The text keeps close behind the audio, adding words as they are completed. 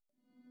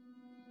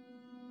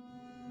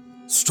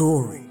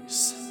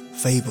Stories,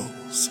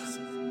 fables,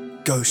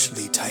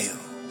 ghostly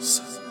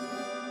tales.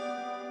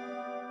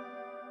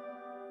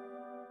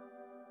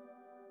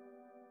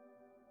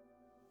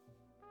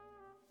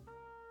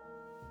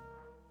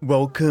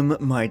 Welcome,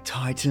 my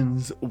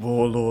titans,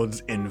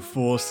 warlords,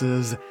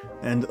 enforcers,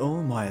 and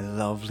all my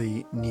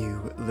lovely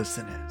new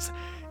listeners.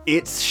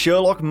 It's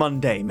Sherlock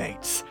Monday,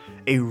 mates,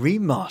 a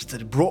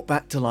remastered, brought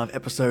back to life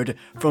episode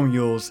from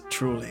yours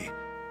truly.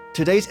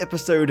 Today's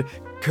episode,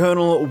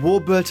 Colonel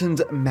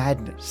Warburton's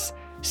madness,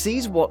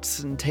 sees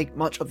Watson take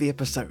much of the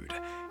episode,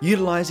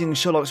 utilizing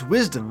Sherlock's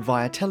wisdom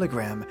via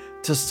telegram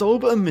to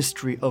solve a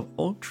mystery of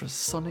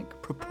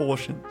ultrasonic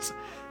proportions.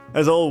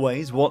 As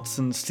always,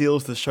 Watson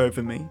steals the show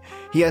for me.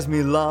 He has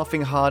me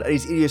laughing hard at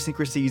his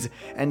idiosyncrasies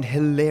and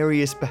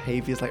hilarious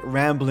behaviors like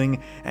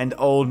rambling and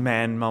old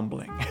man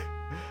mumbling.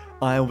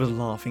 I was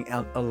laughing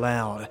out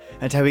aloud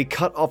at how he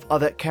cut off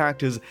other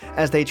characters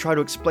as they try to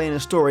explain a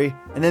story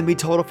and then be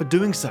told off for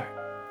doing so.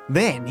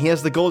 Then he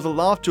has the gall to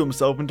laugh to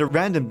himself into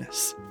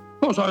randomness. Of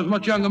course, I was a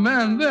much younger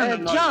man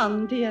then.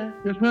 John, dear.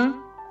 Yes,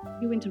 ma'am?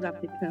 You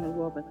interrupted Colonel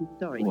Warburton's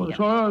story Oh, here.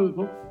 sorry. I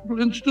thought the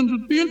incident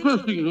would be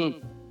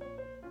interesting.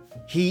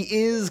 He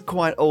is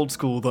quite old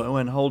school though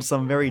and holds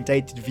some very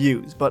dated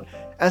views, but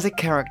as a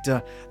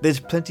character, there's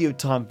plenty of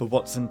time for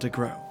Watson to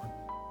grow.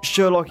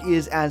 Sherlock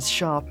is as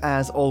sharp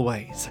as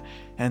always,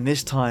 and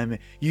this time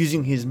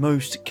using his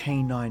most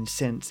canine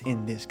sense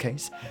in this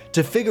case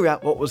to figure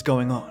out what was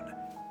going on.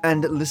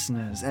 And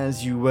listeners,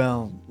 as you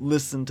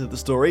listen to the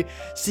story,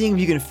 seeing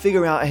if you can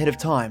figure out ahead of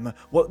time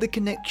what the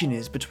connection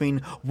is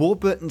between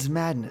Warburton's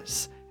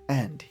madness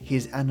and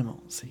his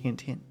animals,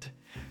 hint hint.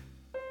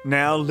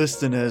 Now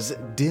listeners,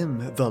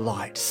 dim the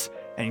lights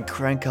and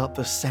crank up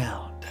the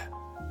sound,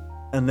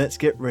 and let's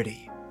get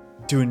ready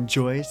to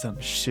enjoy some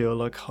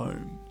Sherlock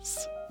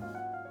Holmes.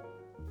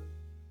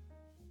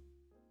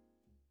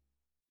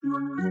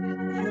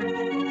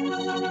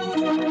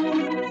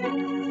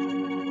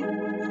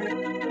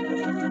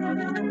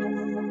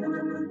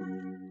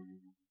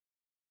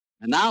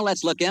 And now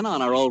let's look in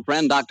on our old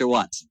friend, Dr.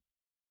 Watson.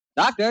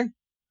 Doctor?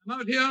 I'm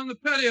out here on the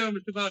patio,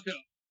 Mr. Bartell.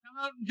 Come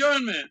out and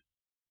join me.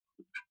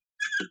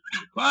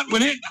 Quiet,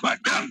 Winnie. Quiet.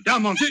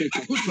 Down, Monty.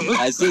 Good fellow.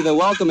 I see the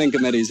welcoming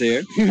committee's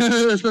here.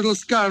 Yes, little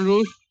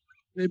scoundrels.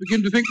 They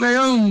begin to think they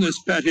own this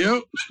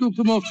patio. Scoop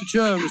them off the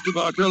chair, Mr.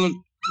 Bartell, and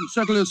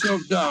settle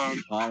yourself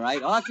down. All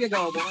right, off you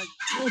go, boy.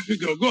 Off you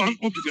go. Go on,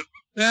 off you go.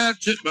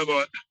 That's it, my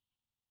boy. As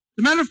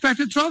a matter of fact,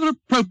 it's rather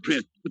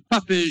appropriate the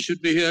puppies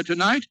should be here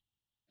tonight,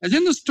 as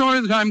in the story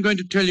that I'm going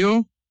to tell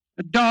you,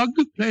 a dog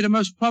played a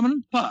most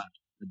prominent part.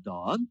 A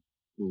dog?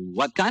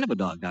 What kind of a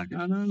dog,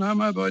 Doctor? Now,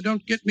 my boy,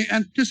 don't get me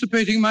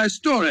anticipating my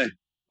story.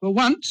 For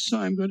once,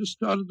 I'm going to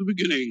start at the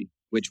beginning.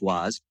 Which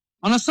was?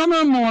 On a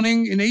summer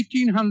morning in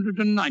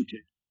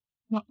 1890,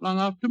 not long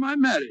after my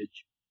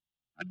marriage.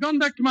 I'd gone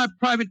back to my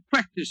private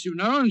practice, you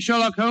know, and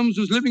Sherlock Holmes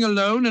was living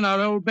alone in our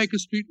old Baker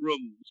Street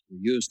rooms.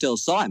 You still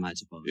saw him, I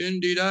suppose.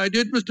 Indeed I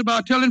did, Mr.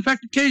 Bartell. In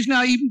fact, occasionally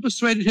I even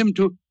persuaded him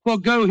to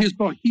forego his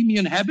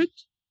bohemian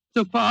habits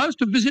so far as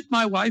to visit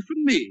my wife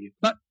and me.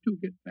 But to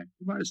get back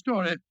to my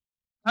story,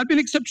 I'd been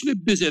exceptionally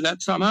busy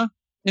that summer,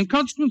 and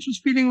Constance was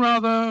feeling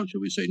rather,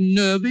 shall we say,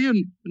 nervy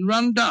and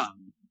run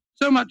down.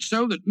 So much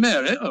so that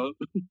Mary,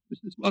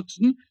 Mrs.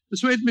 Watson,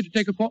 persuaded me to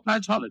take a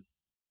fortnight's holiday.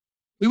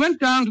 We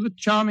went down to the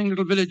charming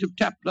little village of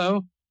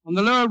Taplow on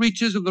the lower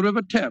reaches of the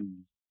River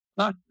Thames.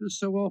 But, as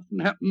so often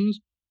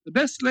happens, the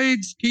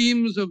best-laid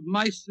schemes of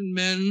mice and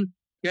men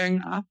gang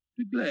after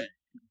glare.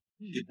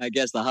 I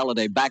guess the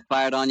holiday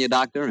backfired on you,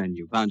 Doctor, and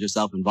you found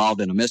yourself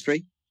involved in a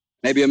mystery.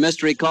 Maybe a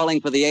mystery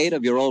calling for the aid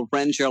of your old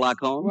friend Sherlock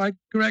Holmes? Quite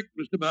correct,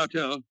 Mr.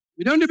 Bartell.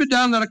 We'd only been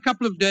down there a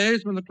couple of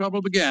days when the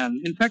trouble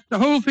began. In fact, the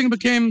whole thing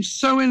became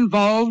so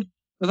involved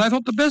that I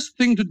thought the best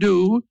thing to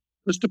do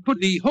was to put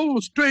the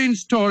whole strange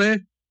story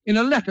in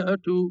a letter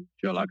to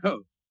Sherlock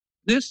Holmes.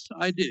 This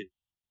I did.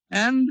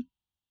 And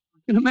I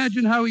can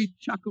imagine how he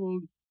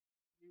chuckled.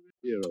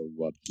 Dear old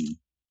Watson.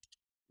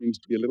 Seems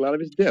to be a little out of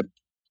his depth.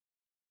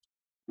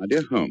 My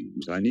dear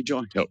Holmes, I need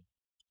your help,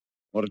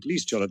 or at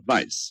least your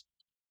advice.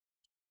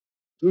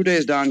 2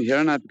 days down here,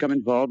 and I've become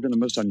involved in a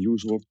most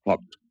unusual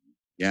problem.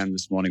 Began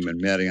this morning when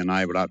Mary and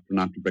I were out for an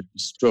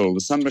after-breakfast stroll.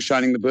 The sun was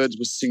shining, the birds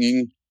were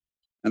singing,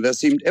 and there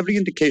seemed every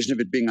indication of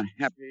it being a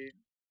happy...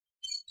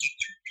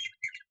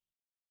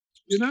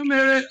 You know,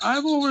 Mary,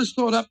 I've always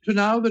thought up to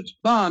now that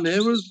balmy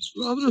was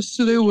rather a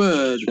silly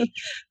word.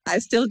 I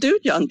still do,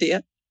 John,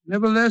 dear.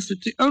 Nevertheless,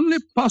 it's the only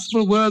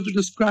possible word that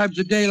describes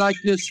a day like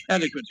this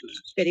adequately.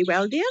 Very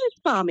well, dear,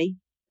 it's balmy.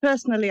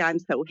 Personally, I'm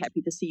so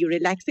happy to see you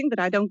relaxing that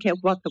I don't care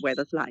what the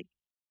weather's like.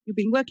 You've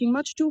been working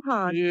much too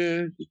hard.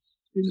 Yes, it's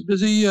been a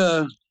busy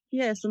year.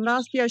 Yes, and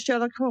last year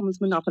Sherlock Holmes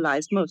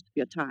monopolized most of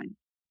your time.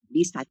 At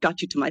least I've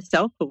got you to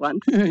myself for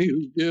once.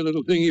 You dear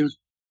little thing, you've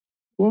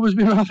always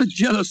been rather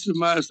jealous of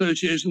my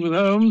association with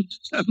Holmes,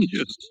 haven't you?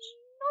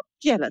 Not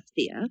jealous,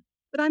 dear,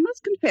 but I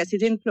must confess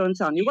his influence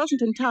on you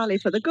wasn't entirely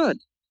for the good.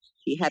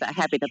 He had a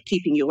habit of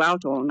keeping you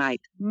out all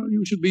night. Well,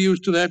 you should be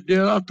used to that,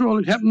 dear. After all,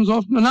 it happens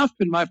often enough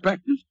in my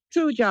practice.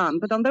 True, John,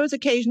 but on those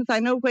occasions I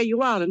know where you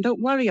are and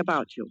don't worry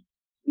about you.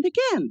 And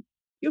again,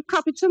 you've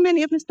copied so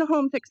many of Mr.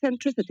 Holmes'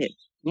 eccentricities.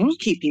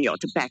 Keeping your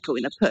tobacco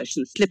in a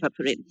Persian slipper,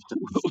 for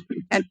instance.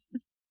 And,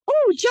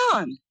 oh,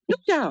 John, look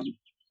down.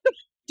 Look,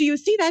 do you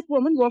see that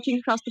woman walking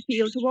across the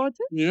field towards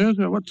us? Yes,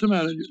 what's the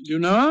matter? Do you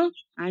know her?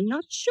 I'm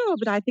not sure,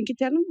 but I think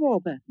it's Ellen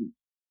Warburton.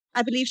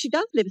 I believe she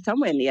does live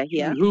somewhere near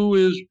here. And who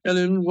is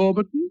Ellen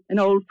Warburton? An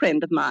old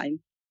friend of mine.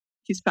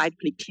 She's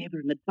frightfully clever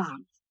and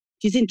advanced.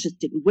 She's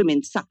interested in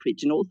women's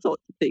suffrage and all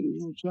sorts of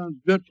things. Oh, sounds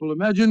dreadful.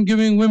 Imagine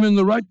giving women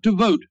the right to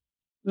vote.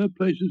 Their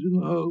place is in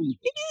the home.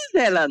 It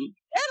is Ellen.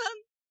 Ellen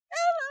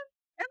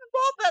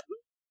Warburton.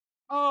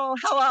 Oh,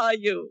 how are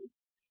you?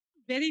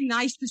 Very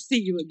nice to see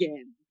you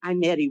again. I'm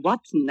Mary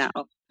Watson now.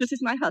 This is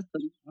my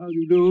husband. How do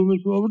you do,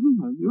 Miss Warburton?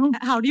 How do you?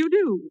 How do you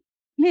do?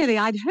 Mary,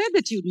 I'd heard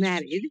that you'd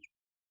married.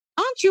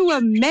 Aren't you a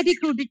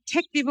medical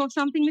detective or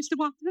something, Mr.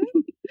 Watson?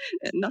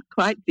 Not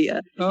quite,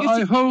 dear.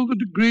 I hold the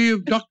degree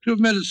of Doctor of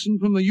Medicine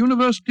from the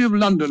University of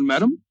London,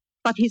 madam.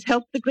 But he's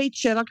helped the great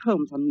Sherlock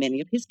Holmes on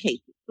many of his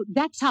cases.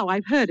 That's how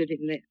I've heard of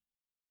him there.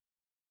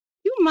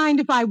 Do you mind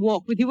if I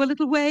walk with you a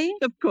little way?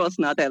 Of course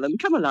not, Ellen.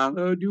 Come along.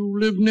 Do you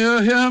live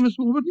near here, Miss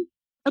Warburton?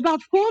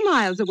 About 4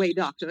 miles away,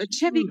 Doctor, at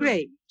Chevy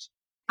Grange.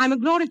 I'm a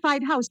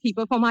glorified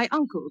housekeeper for my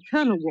uncle,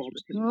 Colonel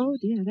Warburton. Oh,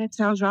 dear, that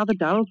sounds rather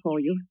dull for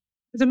you.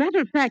 As a matter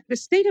of fact, the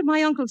state of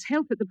my uncle's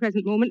health at the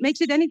present moment makes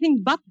it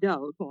anything but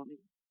dull for me.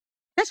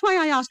 That's why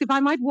I asked if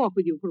I might walk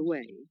with you for a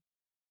way.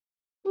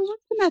 Well,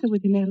 what's the matter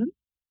with him, Ellen?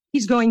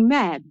 He's going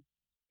mad.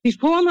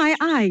 Before my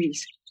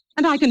eyes.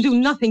 And I can do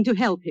nothing to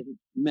help him.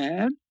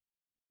 Mad?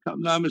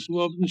 Come now, Miss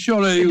Warburton,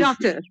 surely you...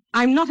 Doctor,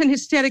 I'm not an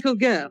hysterical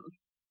girl.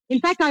 In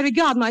fact, I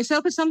regard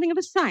myself as something of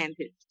a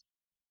scientist.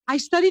 I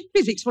studied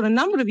physics for a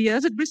number of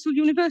years at Bristol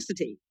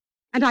University.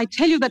 And I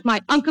tell you that my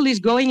uncle is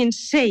going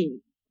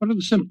insane. What are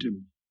the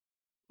symptoms?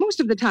 Most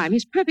of the time,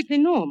 he's perfectly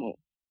normal.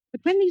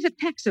 But when these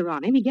attacks are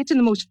on him, he gets in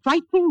the most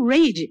frightful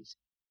rages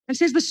and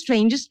says the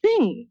strangest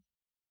things.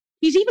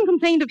 He's even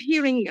complained of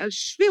hearing a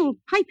shrill,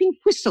 piping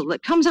whistle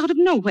that comes out of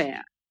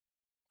nowhere.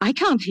 I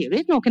can't hear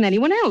it, nor can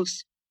anyone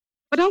else.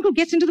 But Uncle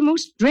gets into the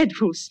most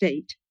dreadful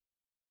state.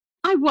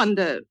 I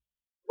wonder,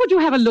 would you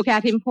have a look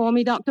at him for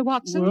me, Dr.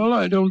 Watson? Well,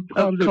 I don't Of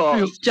hardly course.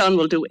 feel... John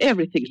will do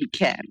everything he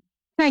can.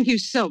 Thank you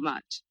so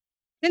much.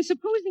 Then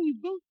supposing you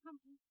both come...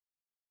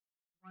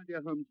 My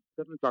dear Holmes,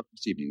 at 7 o'clock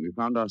this evening, we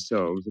found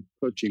ourselves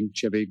approaching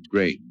Chevy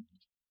Grange.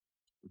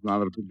 It was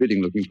rather a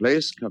forbidding-looking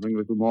place, covering a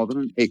little more than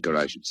an acre,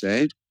 I should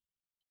say.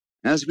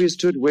 As we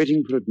stood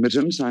waiting for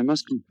admittance, I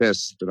must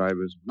confess that I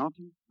was not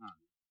in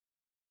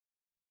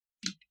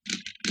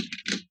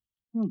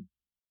time.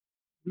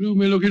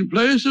 Gloomy-looking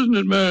place, isn't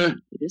it, Mary?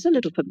 It is a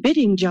little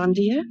forbidding, John,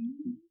 dear.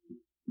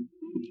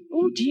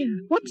 Oh, dear,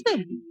 what's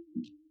that?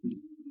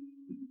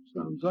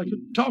 Sounds like a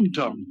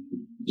tom-tom.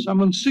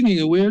 Someone singing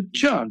a weird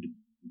chant.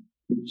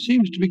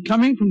 Seems to be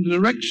coming from the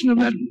direction of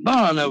that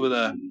barn over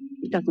there.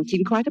 It doesn't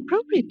seem quite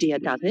appropriate, dear,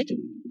 does it?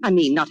 I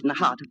mean, not in the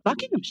heart of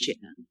Buckinghamshire.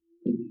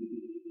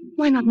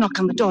 Why not knock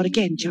on the door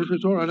again, John? Yes,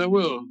 it's all right, I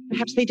will.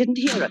 Perhaps they didn't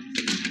hear us.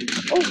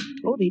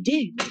 Oh, they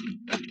did.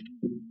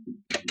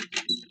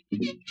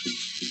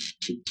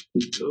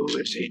 Who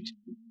is it?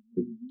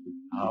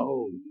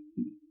 Oh,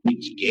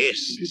 it's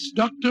guests. It's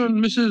Dr.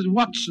 and Mrs.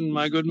 Watson,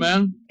 my good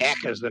man.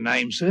 Acker's the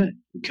name, sir.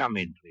 Come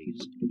in,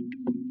 please.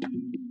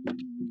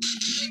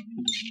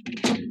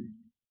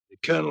 The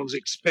Colonel's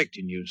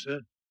expecting you,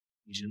 sir.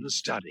 He's in the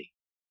study.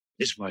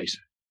 This way,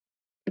 sir.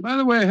 By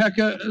the way,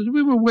 Hacker, as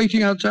we were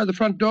waiting outside the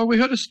front door, we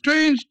heard a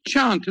strange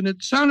chant, and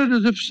it sounded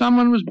as if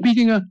someone was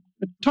beating a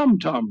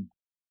tom-tom.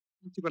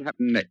 Let's see what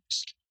happened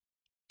next.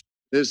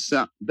 This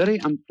very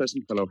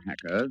unpleasant fellow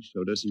Hacker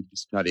showed us into the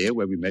study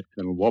where we met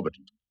Colonel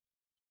Warburton.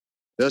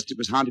 First, it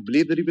was hard to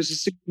believe that he was a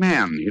sick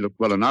man. He looked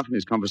well enough, and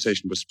his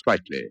conversation was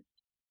sprightly.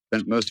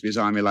 Spent most of his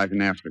army life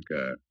in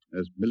Africa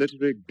as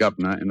military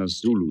governor in a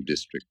Zulu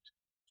district.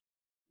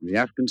 The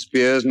African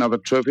spears and other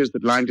trophies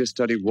that lined his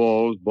study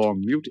walls bore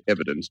mute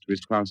evidence to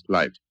his past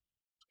life.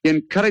 He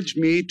encouraged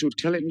me to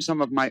tell him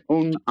some of my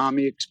own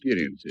army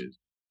experiences.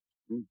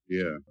 Oh,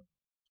 dear.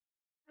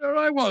 There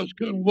I was,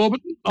 Colonel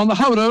Warburton, on the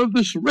howdah of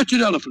this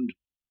wretched elephant.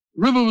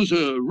 The river was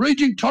a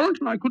raging torrent,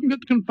 and I couldn't get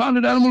the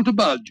confounded animal to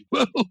budge.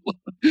 Well,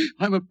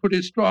 I'm a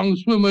pretty strong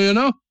swimmer, you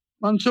know.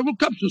 Won several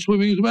cups of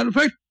swimming, as a matter of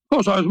fact. Of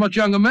course, I was a much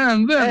younger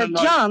man then.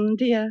 John,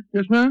 dear.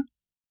 Yes, ma'am?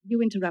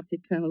 You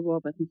interrupted Colonel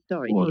Warburton's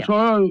story. Oh, dear.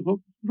 sorry. I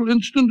thought the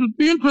incident would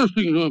be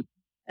interesting.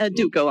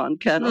 Do go on,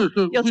 Colonel.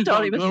 Yes, Your please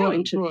story go was on. so All right,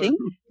 interesting. all right.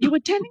 You were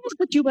telling us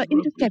that you were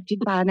intercepted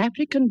by an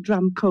African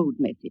drum code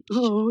message.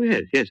 Oh,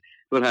 yes.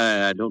 Well,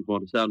 I don't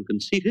want to sound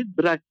conceited,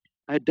 but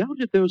I doubt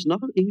if there was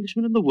another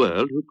Englishman in the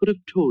world who could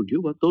have told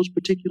you what those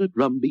particular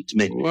drum beats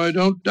meant. Oh, I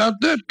don't doubt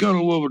that,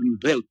 Colonel Warburton.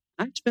 Well,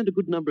 I'd spent a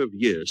good number of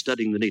years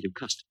studying the native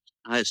customs.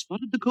 I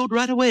spotted the code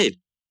right away.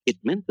 It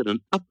meant that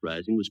an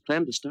uprising was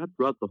planned to start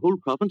throughout the whole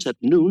province at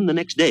noon the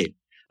next day.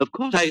 Of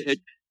course,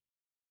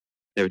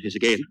 there it is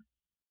again.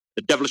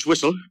 The devilish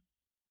whistle.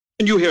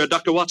 Can you hear it,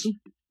 Dr. Watson?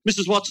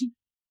 Mrs. Watson?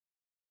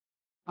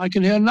 I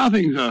can hear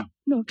nothing, sir.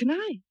 Nor can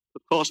I.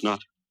 Of course not.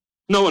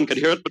 No one can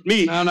hear it but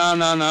me.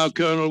 Now,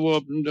 Colonel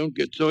Warburton, don't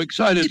get so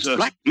excited, It's sir.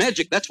 black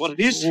magic, that's what it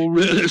is. Oh,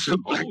 really, sir?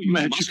 Black You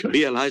magic. must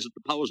realize that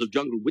the powers of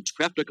jungle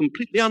witchcraft are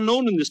completely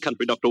unknown in this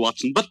country, Dr.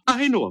 Watson. But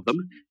I know of them,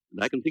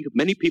 and I can think of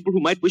many people who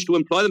might wish to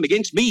employ them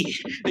against me.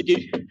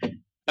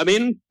 Come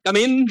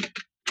in.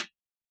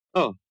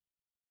 Oh,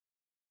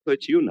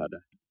 it's you, Nada.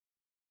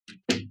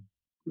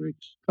 Great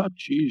Scott,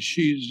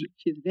 she's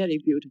very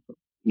beautiful.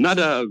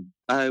 Nada,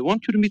 I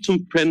want you to meet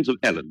some friends of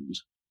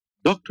Ellen's,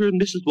 Dr.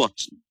 and Mrs.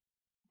 Watson.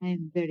 I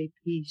am very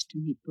pleased to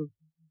meet both.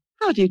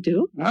 How do you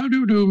do? How do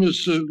you do,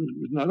 Miss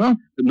Nada?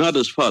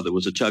 Nada's father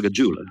was a Chaga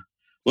jeweler,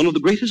 one of the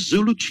greatest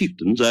Zulu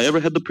chieftains I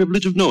ever had the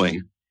privilege of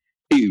knowing.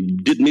 He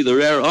did me the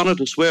rare honor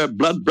to swear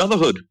blood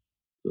brotherhood.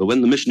 So when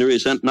the missionary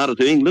sent Nada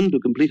to England to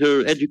complete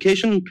her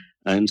education,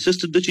 I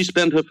insisted that she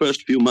spend her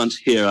first few months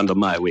here under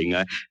my wing.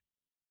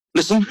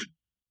 Listen.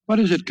 What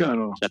is it,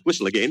 Colonel? That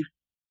whistle again.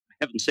 For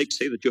heaven's sake,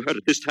 say that you heard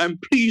it this time.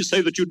 Please say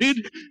that you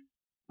did.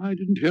 I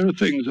didn't hear a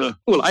thing, sir.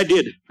 Well, I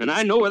did, and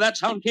I know where that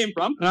sound came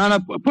from. Now,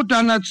 put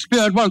down that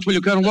spear at once, will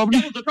you, Colonel Warburton?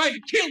 The devils are trying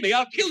to kill me.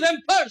 I'll kill them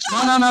first.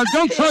 No,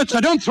 don't throw it,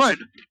 sir, don't throw it.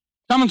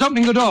 Someone's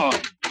opening the door.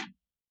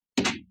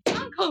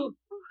 Uncle!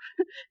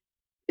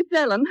 It's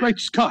Ellen. Great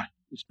Scott.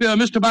 The spear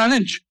missed her by an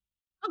inch.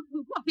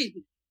 Uncle, what is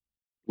it?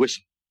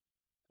 Whistle.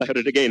 I heard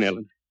it again,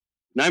 Ellen.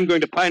 And I'm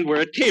going to find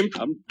where it came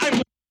from.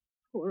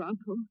 Poor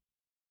Uncle.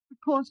 Of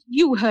course,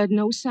 you heard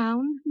no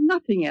sound.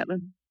 Nothing,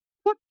 Ellen.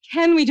 What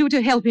can we do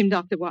to help him,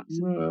 Dr.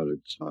 Watson? Well,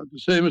 it's hard to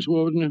say, Miss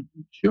Warburton.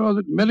 I'm sure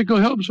that medical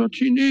help's what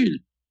she needs.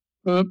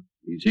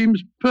 He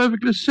seems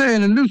perfectly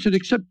sane and lucid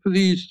except for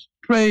these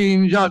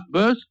strange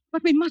outbursts.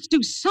 But we must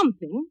do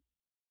something.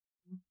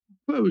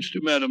 Opposed to,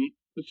 madam.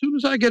 As soon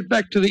as I get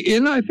back to the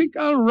inn, I think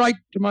I'll write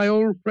to my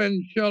old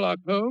friend Sherlock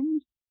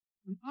Holmes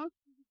and ask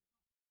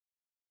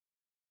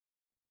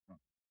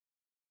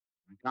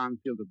I can't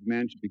feel that the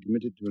man should be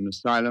committed to an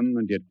asylum,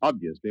 and yet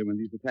obviously when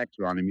these attacks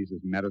are on him, he's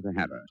as mad as a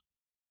hatter.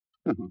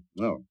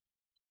 Well,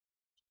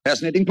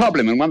 fascinating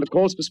problem, and one that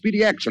calls for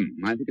speedy action.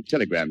 I think a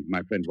telegram from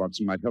my friend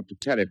Watson might help to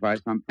clarify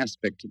some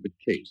aspects of the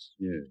case.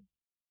 Yes.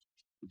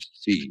 Let's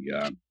see.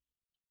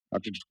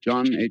 Dr.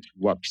 John H.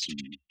 Watson,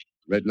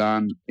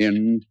 Redlawn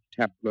Inn,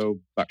 Taplow,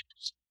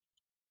 Bucks.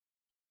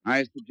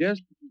 I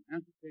suggest that you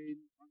ascertain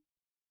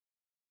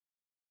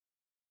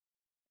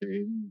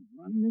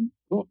one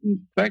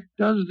important fact.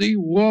 Does the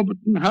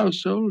Warburton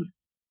household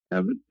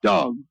have a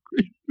dog?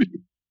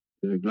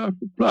 Telegraph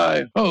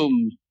reply,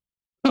 Holmes.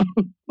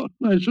 What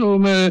I saw,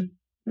 Mary.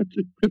 That's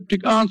a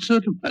cryptic answer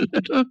to my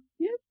letter.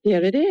 Yes,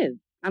 dear, it is.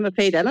 I'm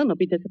afraid Ellen will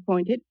be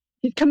disappointed.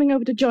 She's coming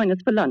over to join us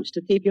for lunch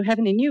to see if you have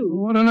any news.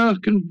 What on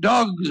earth can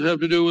dogs have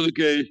to do with the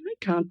case? I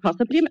can't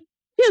possibly...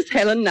 Here's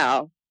Helen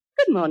now.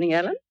 Good morning,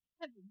 Ellen.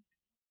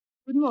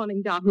 Good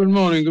morning, Doctor. Good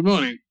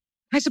morning.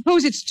 I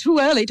suppose it's too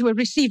early to have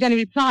received any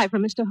reply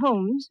from Mr.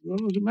 Holmes.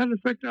 Well, as a matter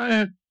of fact,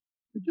 I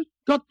just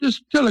got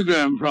this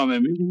telegram from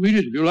him. You can read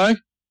it if you like.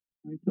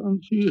 I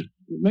can't see it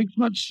makes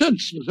much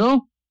sense, that's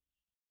all.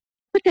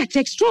 But that's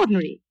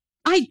extraordinary.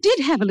 I did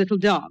have a little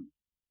dog.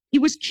 He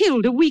was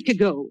killed a week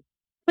ago.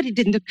 But it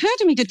didn't occur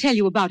to me to tell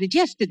you about it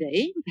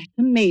yesterday. That's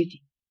amazing.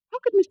 How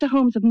could Mr.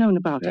 Holmes have known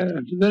about it?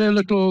 There's very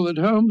little that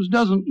Holmes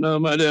doesn't know,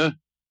 my dear.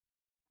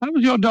 How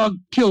was your dog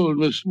killed,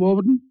 Miss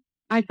Warburton?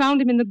 I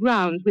found him in the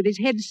grounds with his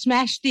head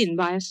smashed in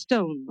by a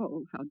stone.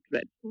 Oh, how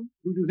dreadful.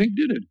 Who do you think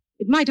did it?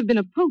 It might have been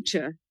a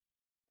poacher.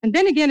 And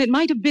then again, it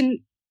might have been...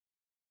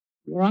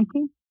 Your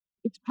uncle?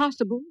 It's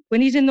possible.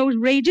 When he's in those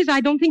rages,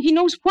 I don't think he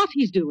knows what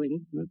he's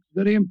doing. That's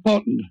very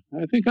important.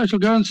 I think I shall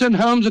go and send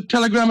Holmes a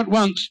telegram at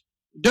once.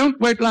 Don't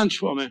wait lunch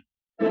for me.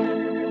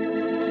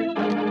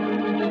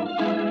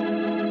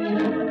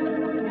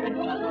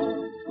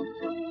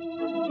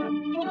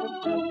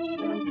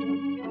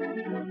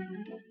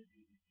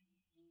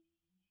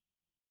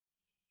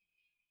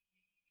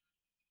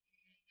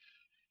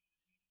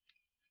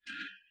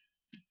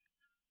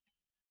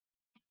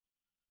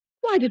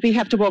 Why did we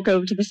have to walk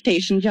over to the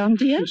station, John,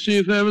 dear? To see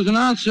if there was an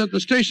answer at the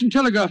station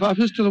telegraph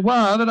office to the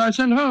wire that I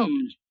sent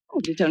Holmes. Oh,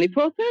 but it's only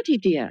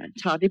 4:30, dear.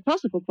 It's hardly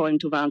possible for him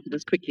to have answered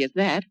as quickly as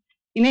that.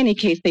 In any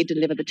case, they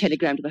delivered the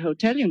telegram to the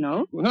hotel, you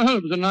know. Well,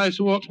 it was a nice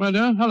walk, my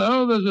dear.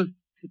 Hello, there's a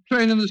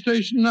train in the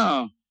station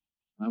now.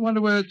 I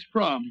wonder where it's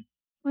from.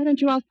 Why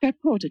don't you ask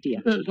that porter,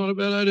 dear? It's not a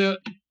bad idea.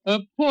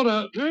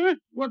 Porter,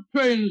 what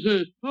train is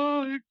this?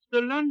 Oh, it's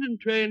the London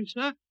train,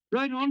 sir.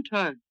 Right on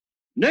time.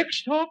 Next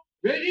stop,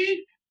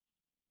 ready?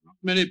 Not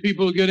many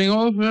people getting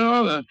off, where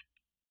are there?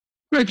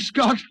 Great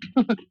Scott!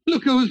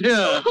 Look who's here!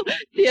 Oh,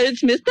 dear,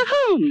 it's Mr.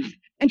 Holmes.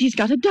 And he's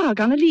got a dog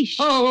on a leash.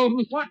 Oh,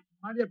 What?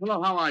 My dear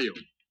fellow, how are you?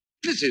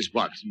 Mrs.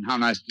 Watson, how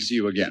nice to see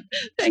you again.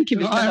 Thank you,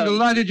 Mr. I'm Holmes.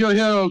 delighted you're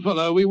here, old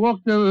fellow. We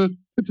walked over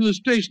to the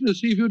station to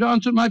see if you'd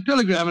answered my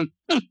telegram,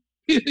 and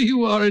here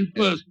you are in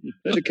person.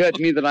 It occurred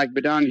to me that I could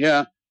be down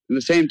here in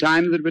the same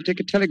time that it would take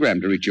a telegram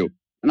to reach you.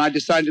 And I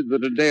decided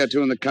that a day or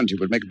two in the country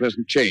would make a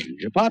person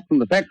change, apart from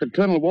the fact that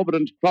Colonel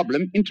Warburton's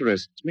problem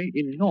interests me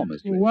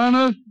enormously. Why on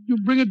earth did you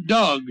bring a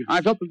dog?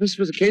 I felt that this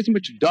was a case in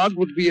which a dog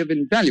would be of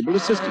invaluable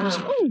assistance.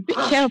 Oh, be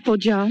careful,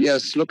 John.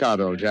 Yes, look out,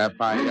 old chap.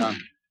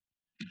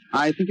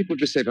 I think it would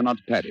be safer not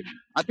to pat him.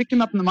 I picked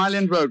him up in the Mile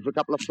End Road for a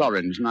couple of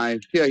florins, and I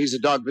fear he's a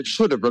dog that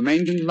should have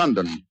remained in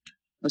London.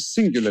 A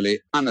singularly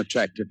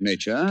unattractive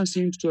nature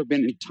seems to have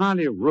been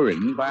entirely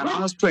ruined by an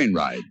hour's train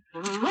ride.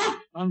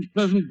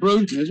 Unpleasant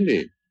brute. Yes,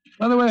 indeed.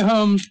 By the way,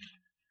 Holmes,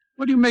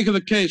 what do you make of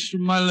the case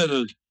from my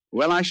letters?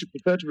 Well, I should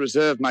prefer to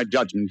reserve my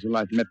judgment until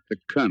I've met the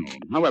Colonel.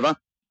 However,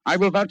 I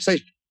will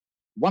vouchsafe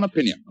one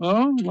opinion.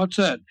 Oh, what's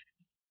that?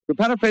 To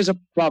paraphrase a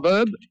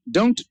proverb,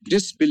 don't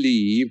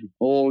disbelieve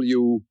all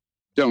you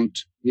don't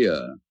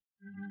hear.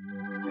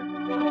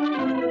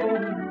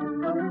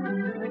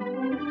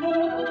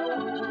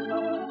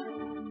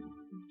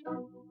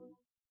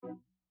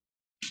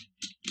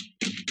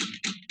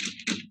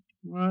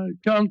 I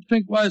can't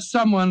think why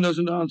someone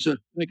doesn't answer.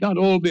 They can't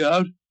all be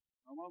out.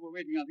 While we're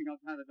waiting, I think I'll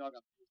tie the dog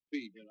up to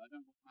speed here. I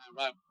don't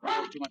want my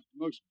arrival too much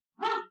commotion.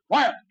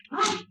 Quiet!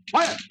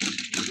 Quiet!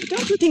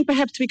 Don't you think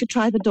perhaps we could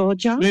try the door,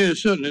 John? Yes,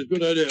 certainly.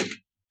 Good idea.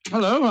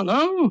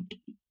 Hello.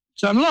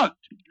 It's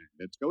unlocked.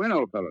 Let's go in,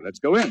 old fellow. Let's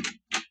go in.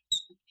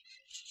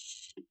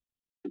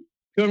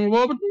 Colonel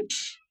Warburton?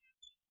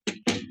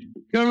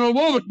 Colonel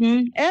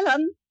Warburton?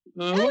 Ellen?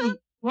 Ellen?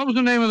 What was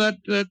the name of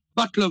that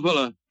butler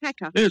fella?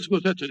 Hacker. Yes, of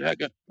course, that's it,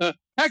 Hacker.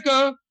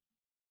 Hacker!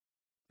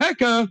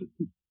 Hacker!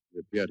 We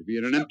appear to be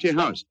in an empty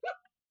house.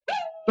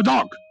 The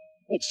dog!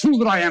 Oh, fool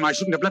that I am, I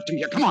shouldn't have left him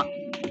here. Come on.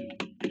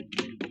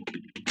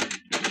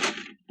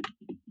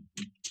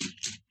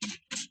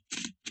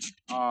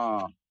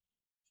 Ah.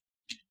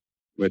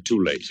 We're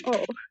too late.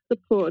 Oh, the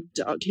poor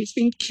dog. He's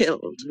been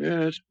killed.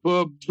 Yes,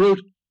 poor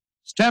brute.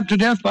 Stabbed to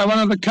death by one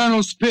of the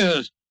Colonel's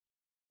spears.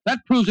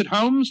 That proves it,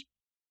 Holmes.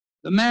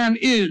 The man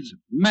is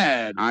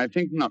mad. I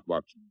think not,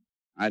 Watson.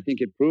 I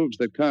think it proves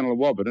that Colonel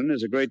Warburton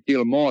is a great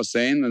deal more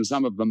sane than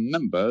some of the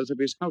members of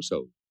his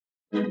household.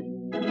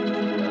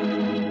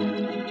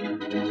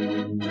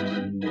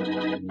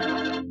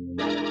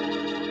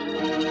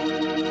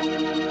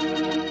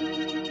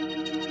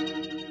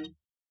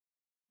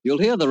 You'll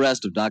hear the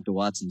rest of Dr.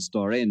 Watson's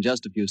story in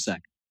just a few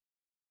seconds.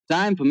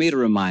 Time for me to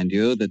remind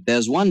you that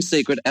there's one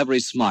secret every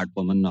smart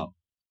woman knows.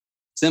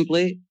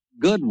 Simply,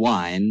 good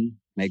wine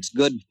makes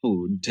good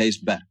food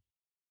taste better.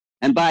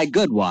 And by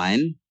good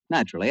wine,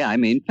 naturally, I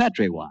mean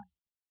Petri wine.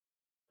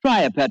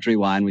 Try a Petri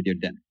wine with your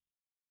dinner.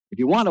 If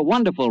you want a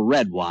wonderful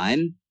red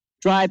wine,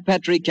 try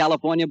Petri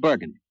California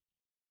Burgundy.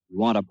 If you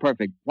want a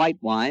perfect white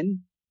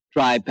wine,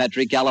 try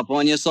Petri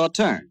California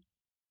Sauterne.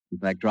 In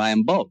fact, try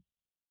them both.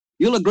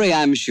 You'll agree,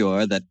 I'm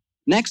sure, that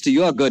next to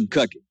your good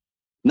cooking,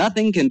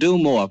 nothing can do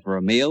more for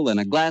a meal than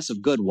a glass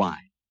of good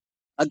wine.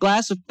 A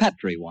glass of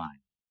Petri wine.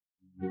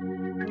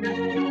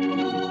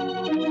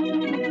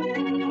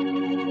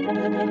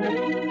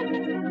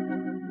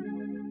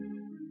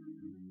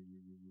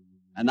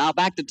 And now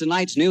back to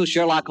tonight's new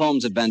Sherlock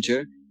Holmes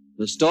adventure,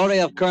 the story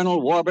of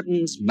Colonel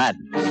Warburton's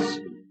madness.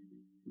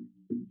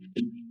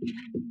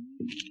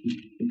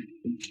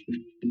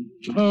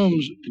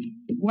 Holmes,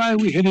 why are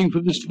we heading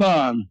for this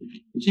barn?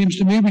 Seems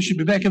to me we should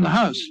be back in the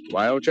house.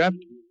 Why, old chap?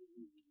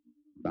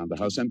 Found the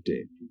house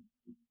empty.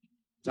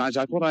 Besides,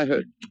 I thought I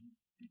heard.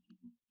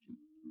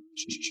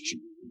 Shh.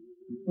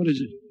 What is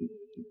it?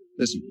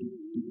 Listen.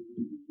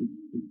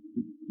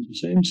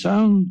 It's the same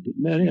sound that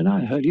Mary and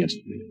I heard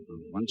yesterday.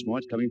 Once more,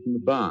 it's coming from the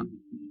barn.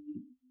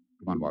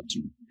 Come on,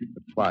 Watson,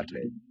 but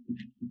quietly.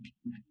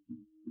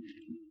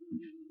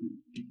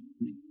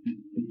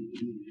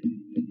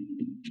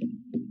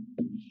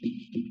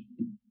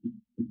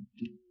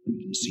 You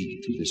can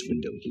see through this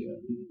window here.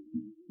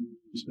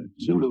 It's that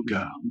Zulu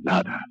girl,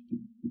 louder.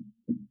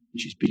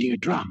 She's beating a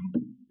drum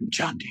and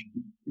chanting.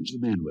 Who's the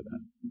man with her?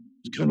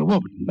 It's Colonel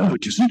Warburton. No,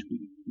 it isn't.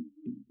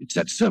 It's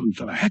that servant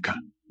fellow, Hacker.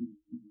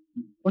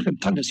 What in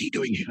thunder's he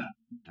doing here?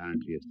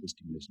 Apparently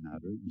assisting Miss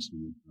Nada in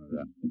some of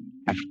her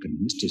African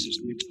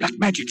mysticism. It's black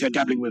magic they're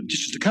dabbling with,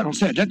 just as the Colonel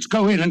said. Let's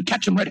go in and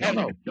catch them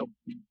red-handed. No.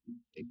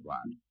 Stay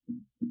quiet.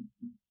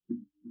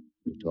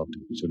 We'll talk to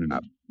them soon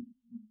enough.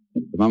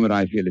 At the moment,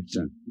 I feel it's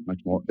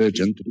much more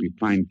urgent that we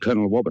find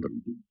Colonel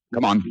Warburton.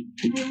 Come on.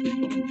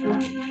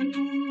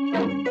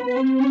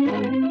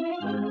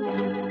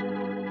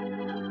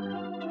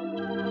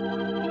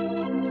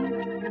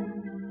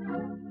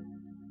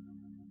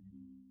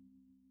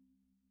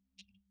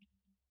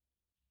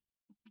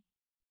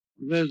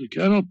 There's the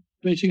Colonel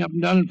pacing up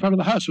and down in front of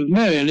the house with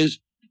Mary and his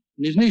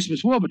niece,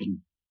 Miss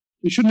Warburton.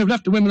 We shouldn't have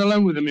left the women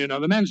alone with him, you know.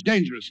 The man's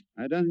dangerous.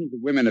 I don't think the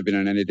women have been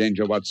in any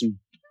danger, Watson.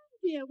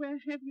 Dear, where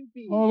have you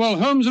been? Oh, well,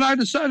 Holmes and I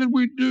decided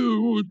we'd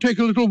take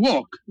a little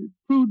walk. It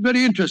proved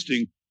very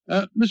interesting.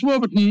 Miss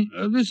Warburton,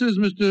 this is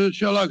Mr.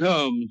 Sherlock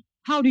Holmes.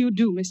 How do you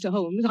do, Mr.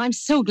 Holmes? I'm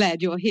so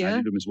glad you're here. How do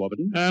you do, Miss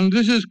Warburton? And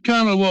this is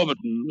Colonel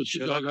Warburton, Mr.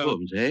 Sherlock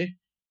Holmes, eh?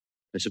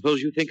 I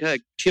suppose you think I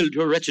killed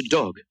your wretched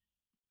dog.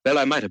 Well,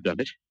 I might have done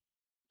it.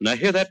 When I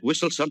hear that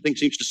whistle, something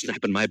seems to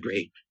snap in my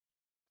brain.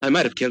 I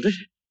might have killed it.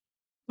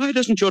 Why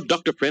doesn't your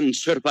doctor friend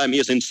certify me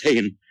as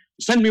insane?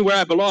 Send me where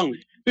I belong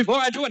before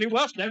I do any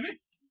worse, damn it.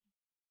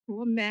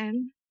 Poor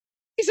man.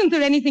 Isn't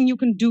there anything you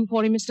can do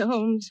for him, Mr.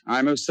 Holmes?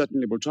 I most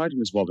certainly will try to,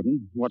 Miss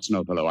Warburton. Watson,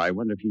 old fellow, I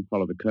wonder if you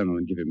follow the Colonel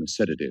and give him a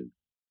sedative.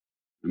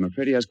 I'm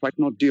afraid he has quite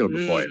an ordeal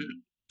before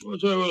him.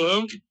 What's over,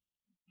 Holmes?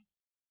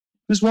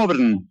 Miss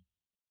Warburton,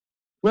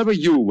 where were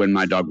you when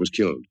my dog was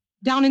killed?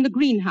 Down in the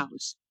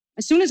greenhouse.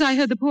 As soon as I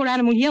heard the poor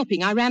animal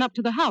yelping, I ran up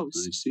to the house.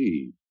 I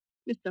see.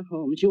 Mr.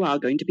 Holmes, you are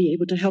going to be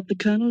able to help the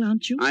Colonel,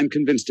 aren't you? I'm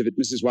convinced of it,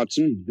 Mrs.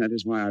 Watson. That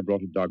is why I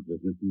brought a dog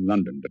with me from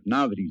London. But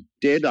now that he's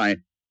dead, I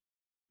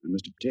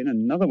must obtain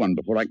another one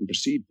before I can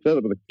proceed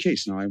further with the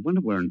case. Now, I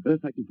wonder where on earth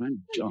I can find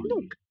John.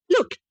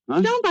 Look,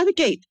 Huh? down by the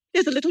gate.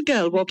 There's a little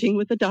girl walking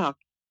with the dog.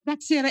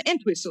 That's Sarah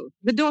Entwistle,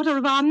 the daughter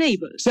of our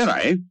neighbors. Sarah,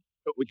 eh?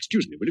 Oh,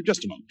 excuse me, will you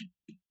just a moment?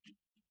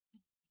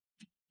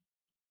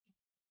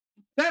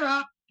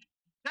 Sarah!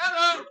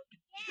 Sarah!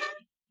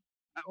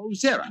 Oh,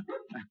 Sarah.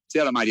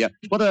 Sarah, my dear,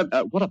 what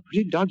a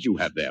pretty dog you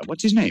have there.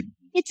 What's his name?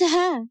 It's a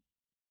her.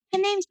 Her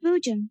name's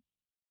Boojum.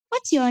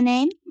 What's your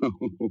name?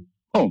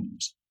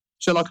 Holmes.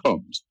 Sherlock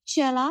Holmes.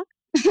 Sherlock?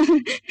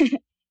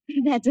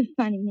 That's a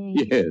funny name.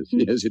 Yes,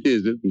 it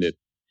is, isn't it?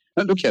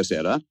 Look here,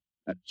 Sarah.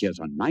 Here's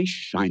a nice,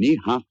 shiny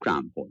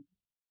half-crown for you.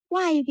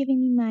 Why are you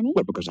giving me money?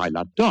 Well, because I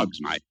love dogs,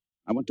 and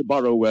I want to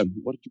borrow, what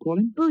did you call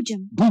him?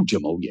 Boojum.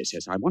 Boojum, oh, yes.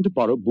 I want to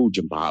borrow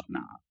Boojum for half an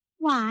hour.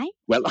 Why?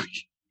 Well,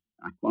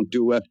 I want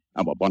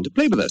to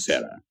play with her,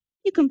 Sarah.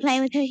 You can play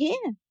with her here.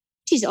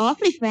 She's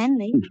awfully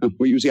friendly.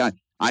 Well, you see, I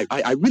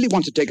really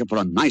want to take her for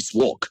a nice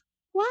walk.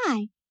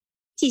 Why?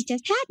 She's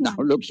just had Now,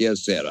 one. look here,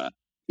 Sarah.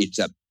 It's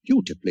a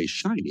beautifully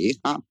shiny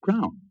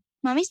half-crown.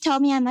 Mommy's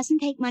told me I mustn't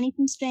take money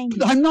from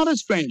strangers. I'm not a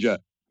stranger.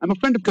 I'm a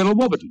friend of Colonel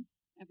Warburton.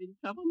 Having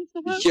trouble,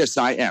 Mr. Holmes? Yes,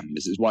 I am,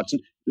 Mrs. Watson.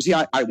 You see,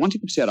 I want to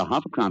give Sarah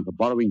half a crown for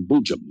borrowing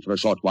Boojum for a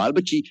short while,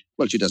 but she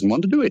doesn't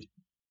want to do it.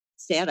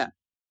 Sarah,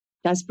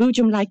 does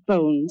Boojum like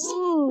bones?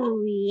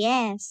 Ooh,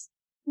 yes.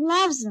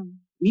 Loves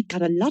them. We've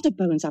got a lot of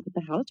bones up at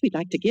the house we'd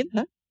like to give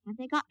her. Have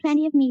they got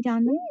plenty of meat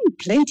on them?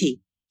 Plenty.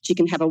 She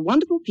can have a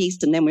wonderful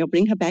feast, and then we'll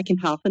bring her back in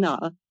half an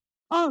hour.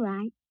 All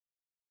right.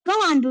 Go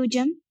on,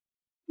 Boojum.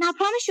 Now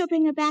promise you'll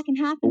bring her back in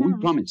half an Oh, we hour.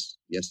 promise.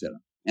 Yes, Sarah.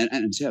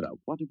 And Sarah,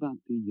 what about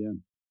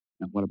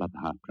the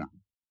half crown?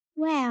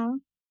 Well,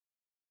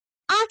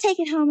 I'll take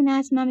it home and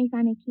ask Mummy if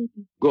I may keep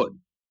it. Good.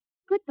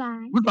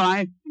 Goodbye.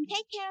 Goodbye. And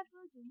take care of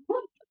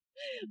Boojum.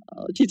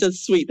 Oh, she's a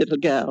sweet little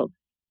girl.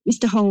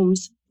 Mr.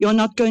 Holmes, you're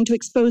not going to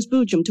expose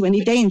Boojum to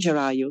any danger,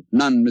 are you?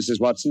 None, Mrs.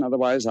 Watson,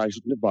 otherwise I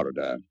shouldn't have borrowed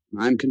her.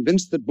 I'm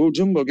convinced that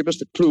Boojum will give us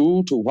the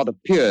clue to what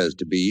appears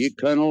to be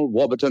Colonel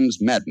Warburton's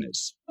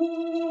madness.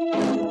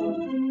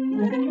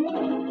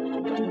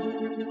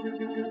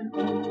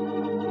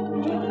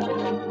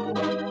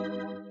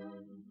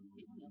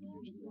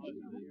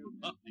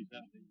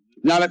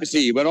 Now, let me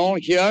see. We're all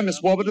here.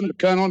 Miss Warburton, the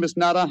Colonel, Miss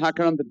Nada,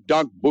 Hacker, and the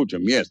dog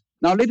Boojum. Yes.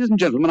 Now, ladies and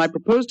gentlemen, I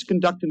propose to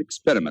conduct an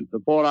experiment.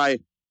 Before I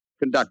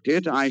conduct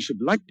it, I should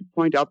like to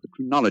point out the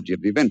chronology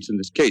of the events in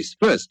this case.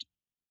 First,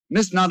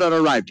 Miss Nada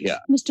arrived here.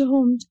 Mr.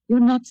 Holmes, you're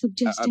not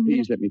suggesting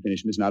Please let me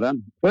finish, Miss Nada.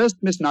 First,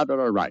 Miss Nada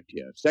arrived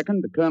here.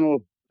 Second, the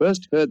Colonel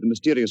first heard the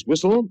mysterious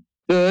whistle.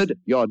 Third,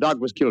 your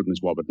dog was killed, Miss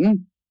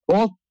Warburton.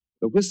 Fourth,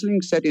 the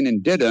whistling set in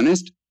dead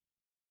earnest.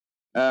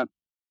 The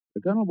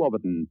Colonel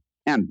Warburton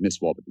and Miss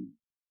Warburton.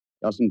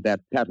 Doesn't that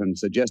pattern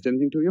suggest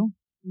anything to you?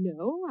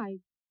 No, I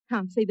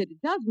can't say that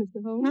it does,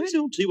 Mr. Holmes. I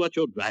don't see what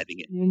you're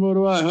driving at. Nor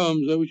do I,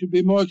 Holmes. We should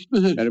be more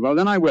explicit. Very well,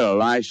 then I will.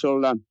 I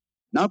shall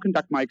now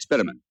conduct my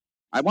experiment.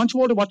 I want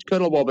you all to watch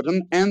Colonel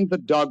Warburton and the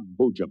dog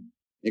Boojum.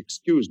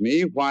 Excuse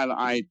me while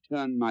I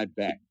turn my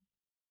back.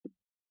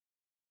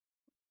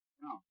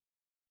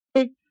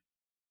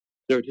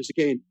 There it is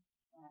again.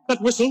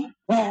 That whistle.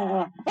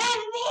 The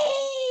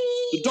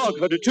dog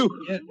heard it too.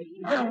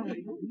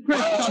 Great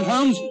Scott,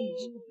 Holmes.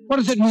 What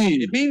does it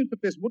mean? It means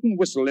that this wooden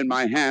whistle in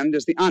my hand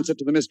is the answer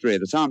to the mystery.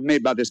 The sound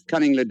made by this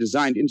cunningly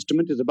designed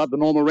instrument is above the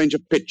normal range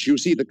of pitch. You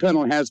see, the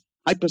Colonel has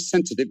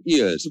hypersensitive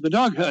ears. So the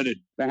dog heard it.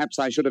 Perhaps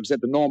I should have said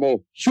the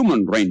normal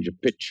human range of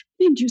pitch.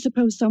 Didn't you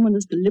suppose someone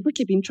has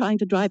deliberately been trying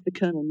to drive the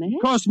Colonel mad?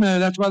 Of course, Mary,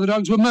 that's why the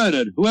dogs were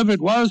murdered. Whoever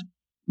it was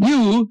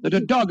knew that a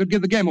dog would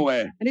give the game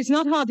away. And it's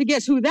not hard to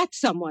guess who that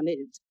someone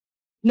is.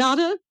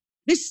 Nada,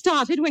 this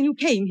started when you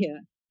came here.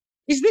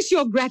 Is this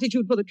your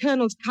gratitude for the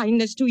Colonel's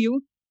kindness to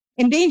you?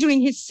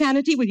 Endangering his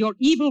sanity with your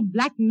evil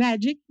black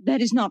magic?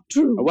 That is not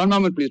true. One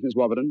moment, please, Miss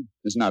Warburton.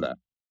 Miss Nada.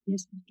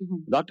 Yes, Mr.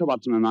 Holmes. Dr.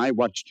 Watson and I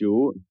watched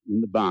you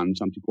in the barn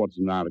some 3/4 of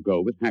an hour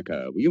ago with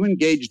Hacker. Were you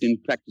engaged in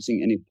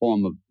practicing any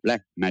form of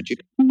black magic?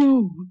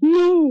 No.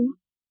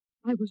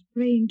 I was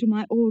praying to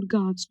my old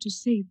gods to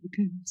save the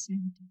Colonel's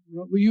sanity.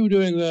 What were you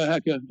doing there,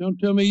 Hacker? Don't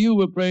tell me you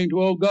were praying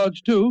to old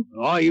gods, too.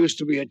 I used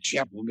to be a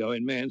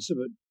chapel-going man, sir,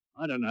 but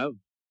I don't know.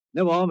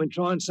 No harm in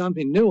trying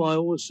something new, I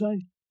always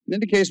say. In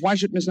any case, why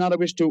should Miss Nada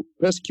wish to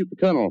persecute the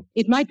Colonel?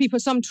 It might be for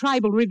some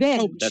tribal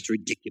revenge. Oh, that's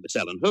ridiculous,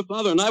 Ellen. Her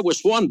father and I were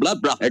sworn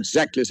blood brothers.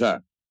 Exactly,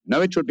 sir. No,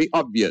 it should be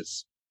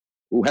obvious.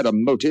 Who had a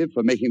motive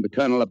for making the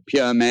Colonel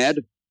appear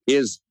mad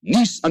is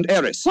niece and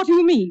heiress. What do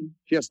you mean?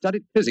 She has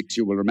studied physics,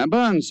 you will remember,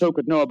 and so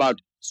could know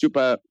about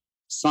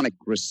supersonic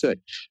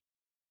research.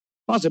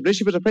 Possibly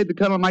she was afraid the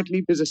Colonel might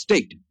leave his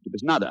estate to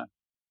Miss Nada,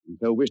 and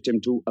so wished him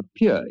to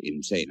appear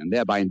insane and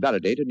thereby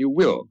invalidate a new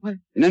will. What?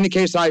 In any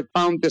case, I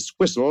found this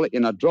whistle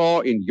in a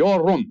drawer in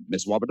your room,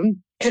 Miss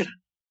Warburton.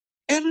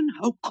 Ellen,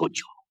 how could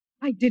you?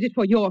 I did it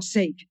for your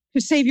sake,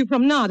 to save you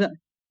from Nada.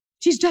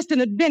 She's just an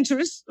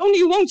adventuress, only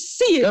you won't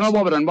see it. Colonel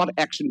Warburton, what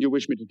action do you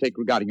wish me to take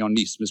regarding your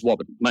niece, Miss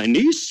Warburton? My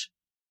niece?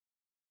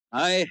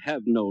 I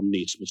have no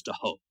niece, Mr.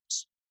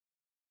 Holmes.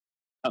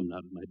 Come now,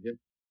 my dear.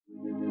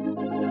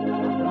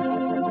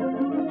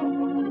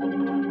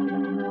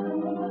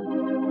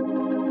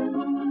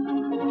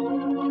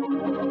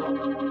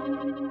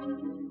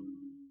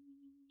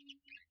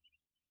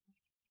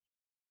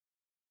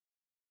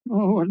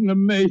 Oh, what an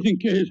amazing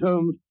case,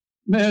 Holmes.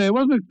 Mary,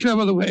 wasn't it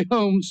clever the way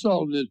Holmes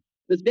solved it?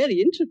 It was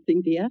very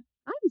interesting, dear.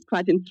 I was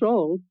quite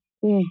enthralled.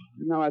 Oh,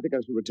 now I think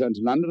I shall return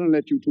to London and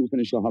let you two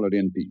finish your holiday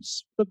in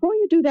peace. Before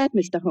you do that,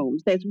 Mr.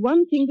 Holmes, there's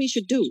one thing we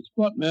should do.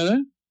 What,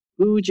 Mary?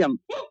 Boojum.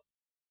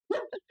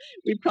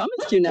 We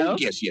promised, you know.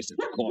 Yes, of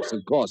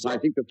course. I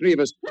think the three of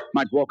us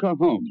might walk her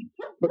home.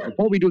 But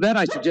before we do that,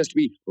 I suggest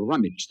we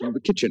rummage through the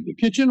kitchen. The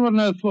kitchen? What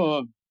on earth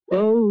for?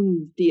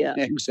 Bones, dear.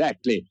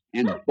 Exactly.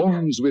 And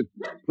bones with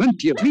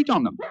plenty of meat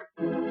on them.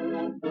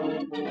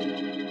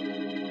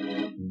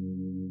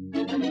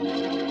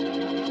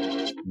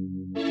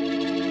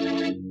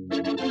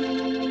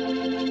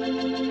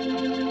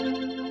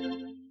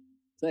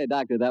 Say,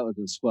 Doctor, that was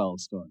a swell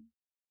story.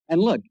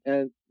 And look,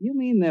 you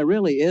mean there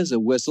really is a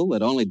whistle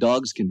that only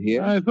dogs can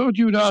hear? I thought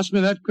you'd ask me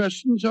that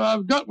question, so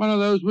I've got one of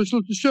those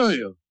whistles to show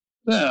you.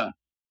 There.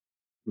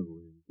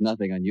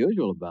 Nothing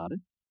unusual about it.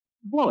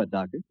 Blow it,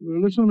 Doctor.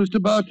 Well, listen,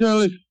 Mr.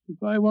 Bartell, if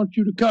I want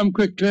you to come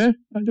quickly,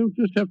 I don't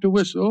just have to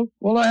whistle.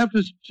 All I have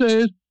to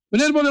say is,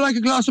 would anybody like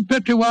a glass of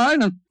Petri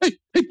wine? And hey,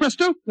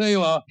 presto, there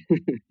you are.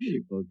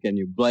 Well, can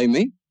you blame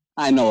me?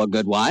 I know a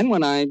good wine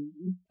when I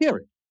hear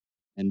it.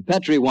 And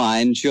Petri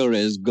wine sure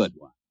is good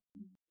wine.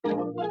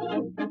 Oh,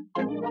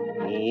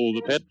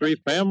 the Petri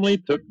family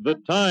took the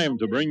time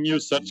to bring you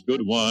such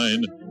good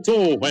wine.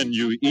 So when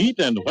you eat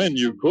and when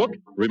you cook,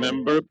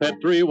 remember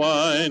Petri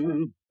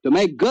wine. To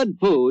make good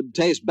food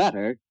taste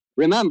better,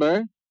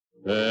 remember...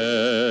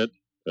 Petri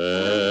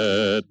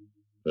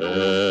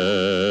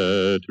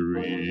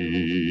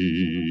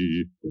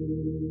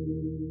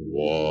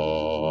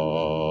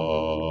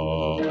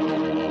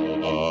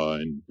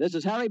wine. This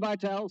is Harry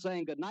Bartell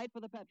saying goodnight for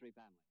the Petri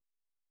family.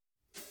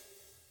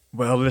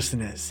 Well,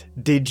 listeners,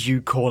 did you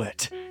call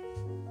it?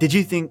 Did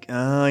you think,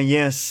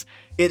 yes,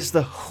 it's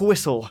the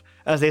whistle,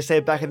 as they say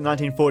back in the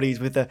 1940s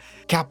with a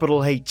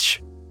capital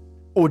H?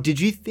 Or did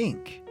you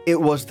think it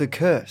was the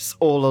curse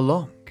all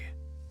along?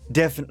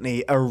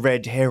 Definitely a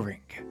red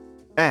herring.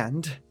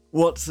 And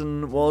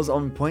Watson was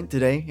on point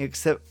today,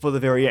 except for the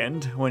very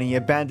end, when he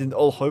abandoned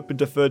all hope and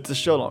deferred to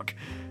Sherlock.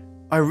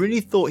 I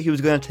really thought he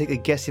was going to take a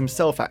guess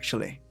himself,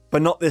 actually,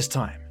 but not this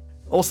time.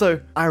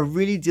 Also, I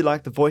really did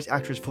like the voice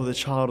actress for the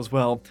child as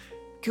well.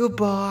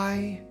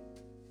 Goodbye.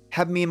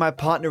 Had me and my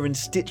partner in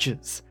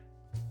stitches.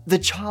 The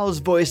child's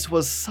voice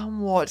was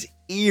somewhat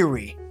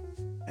eerie,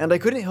 and I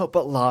couldn't help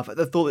but laugh at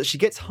the thought that she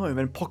gets home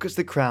and pockets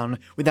the crown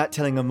without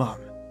telling her mum.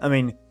 I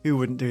mean, who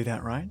wouldn't do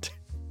that, right?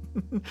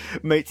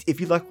 Mates,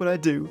 if you like what I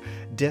do,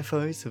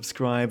 defo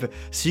subscribe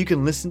so you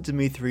can listen to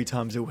me 3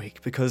 times a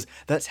week, because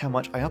that's how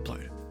much I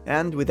upload,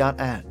 and without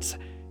ads.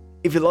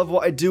 If you love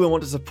what I do and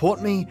want to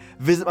support me,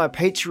 visit my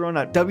Patreon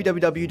at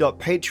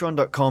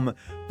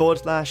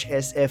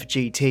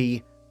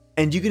www.patreon.com/sfgt,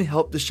 and you can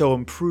help the show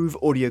improve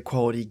audio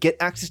quality, get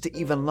access to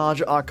even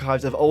larger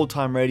archives of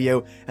old-time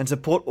radio, and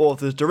support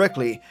authors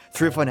directly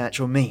through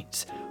financial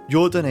means.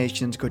 Your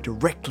donations go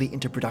directly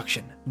into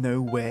production,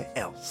 nowhere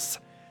else.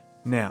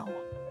 Now,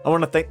 I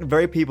want to thank the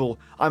very people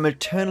I'm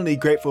eternally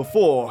grateful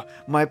for,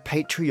 my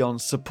Patreon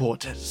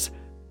supporters.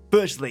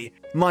 Firstly,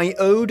 my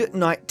Ode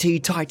Night Tea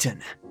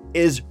Titan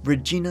is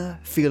Regina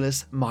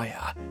Fearless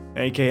Maya,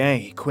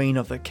 aka Queen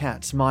of the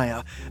Cats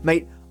Maya.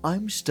 Mate,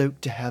 I'm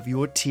stoked to have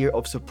your tier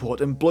of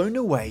support and blown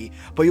away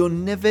by your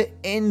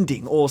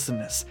never-ending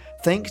awesomeness.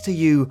 Thanks to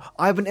you,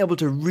 I've been able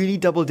to really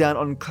double down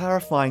on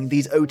clarifying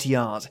these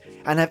OTRs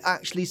and have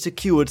actually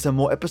secured some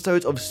more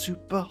episodes of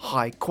super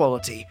high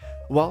quality,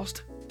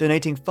 whilst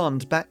donating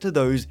funds back to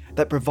those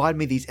that provide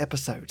me these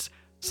episodes.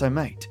 So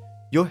mate,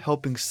 you're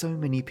helping so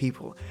many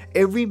people.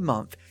 Every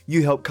month,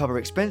 you help cover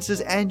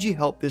expenses and you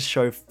help this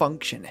show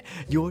function.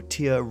 Your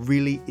tier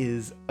really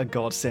is a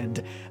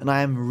godsend, and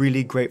I am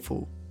really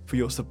grateful for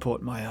your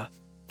support, Maya.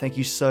 Thank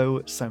you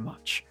so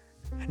much.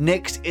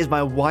 Next is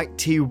my white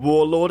tea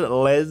warlord,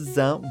 Les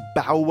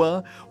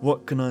Bauer.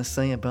 What can I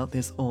say about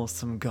this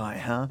awesome guy,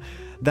 huh?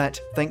 That,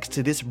 thanks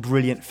to this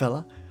brilliant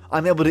fella,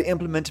 I'm able to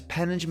implement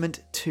Panagement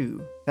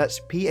 2. That's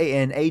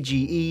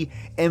P-A-N-A-G-E-M-E-N-T.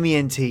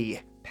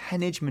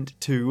 Panagement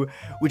 2,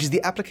 which is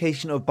the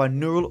application of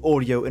binaural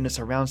audio in a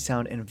surround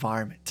sound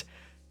environment.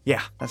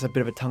 Yeah, that's a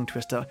bit of a tongue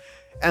twister.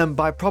 And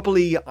by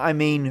properly, I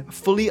mean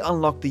fully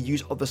unlock the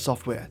use of the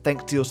software,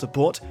 thanks to your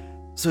support.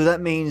 So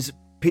that means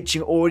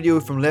pitching audio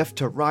from left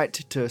to right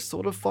to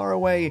sort of far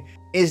away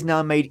is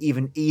now made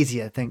even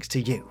easier thanks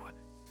to you.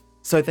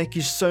 So thank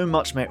you so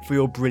much, mate, for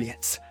your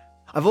brilliance.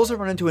 I've also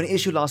run into an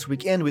issue last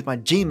weekend with my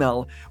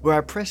Gmail where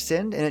I pressed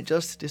send and it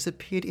just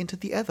disappeared into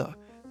the ether.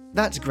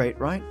 That's great,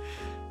 right?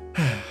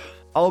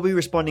 I'll be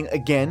responding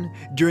again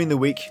during the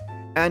week,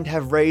 and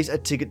have raised a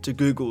ticket to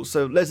Google,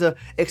 so let's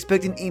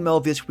expect an email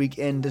this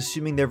weekend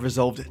assuming they've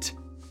resolved it.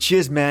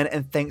 Cheers, man,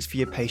 and thanks for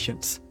your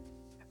patience.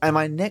 And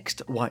my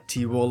next White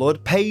Tea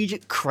Warlord,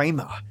 Paige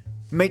Kramer.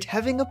 Mate,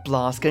 having a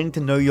blast getting to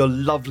know your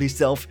lovely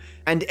self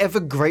and ever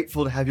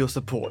grateful to have your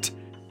support.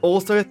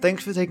 Also,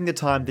 thanks for taking the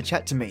time to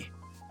chat to me.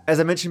 As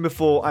I mentioned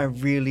before, I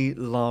really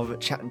love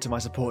chatting to my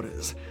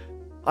supporters.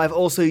 I've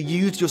also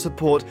used your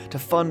support to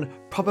fund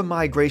proper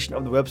migration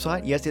of the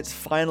website. Yes, it's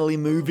finally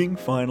moving,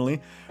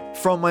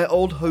 from my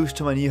old host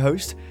to my new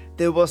host.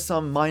 There were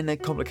some minor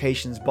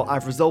complications, but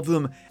I've resolved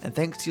them, and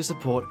thanks to your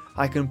support,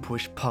 I can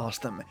push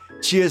past them.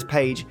 Cheers,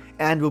 Paige,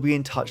 and we'll be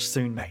in touch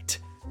soon, mate.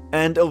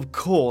 And of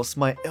course,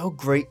 my Earl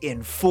Grey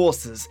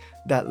enforcers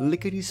that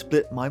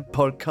lickety-split my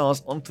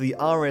podcast onto the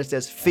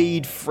RSS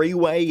feed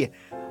freeway.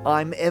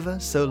 I'm ever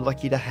so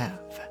lucky to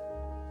have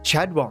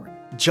Chad Warren,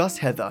 Just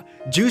Heather,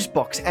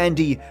 Juicebox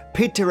Andy,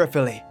 Peter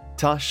Raffaele,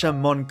 Tasha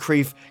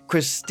Moncrief,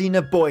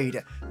 Christina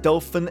Boyd,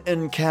 Dolphin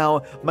and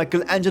Cow,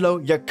 Michelangelo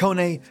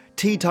Yacone,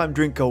 Tea Time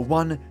Drinker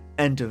 1,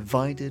 and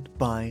Divided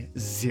by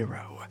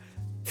 0.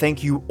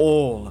 Thank you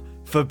all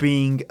for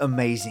being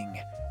amazing.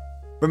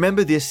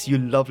 Remember this, you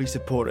lovely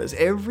supporters.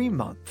 Every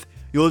month,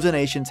 your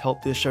donations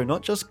help this show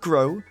not just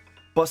grow,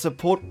 but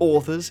support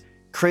authors,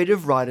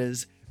 creative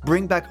writers,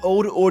 bring back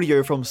old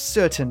audio from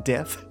certain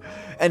death,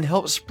 and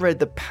help spread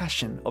the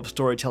passion of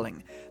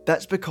storytelling.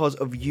 That's because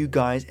of you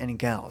guys and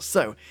gals.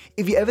 So,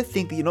 if you ever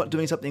think that you're not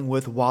doing something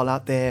worthwhile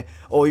out there,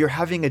 or you're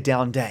having a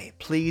down day,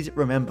 please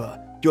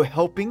remember, you're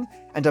helping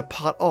and a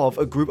part of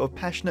a group of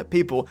passionate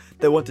people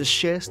that want to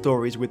share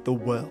stories with the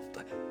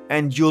world.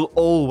 And you'll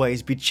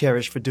always be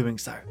cherished for doing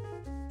so.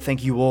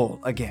 Thank you all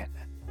again.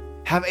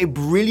 Have a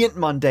brilliant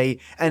Monday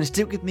and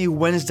stick with me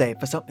Wednesday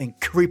for something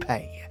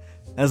creepy.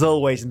 As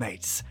always,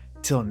 mates,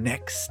 till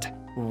next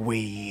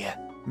we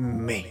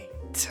meet.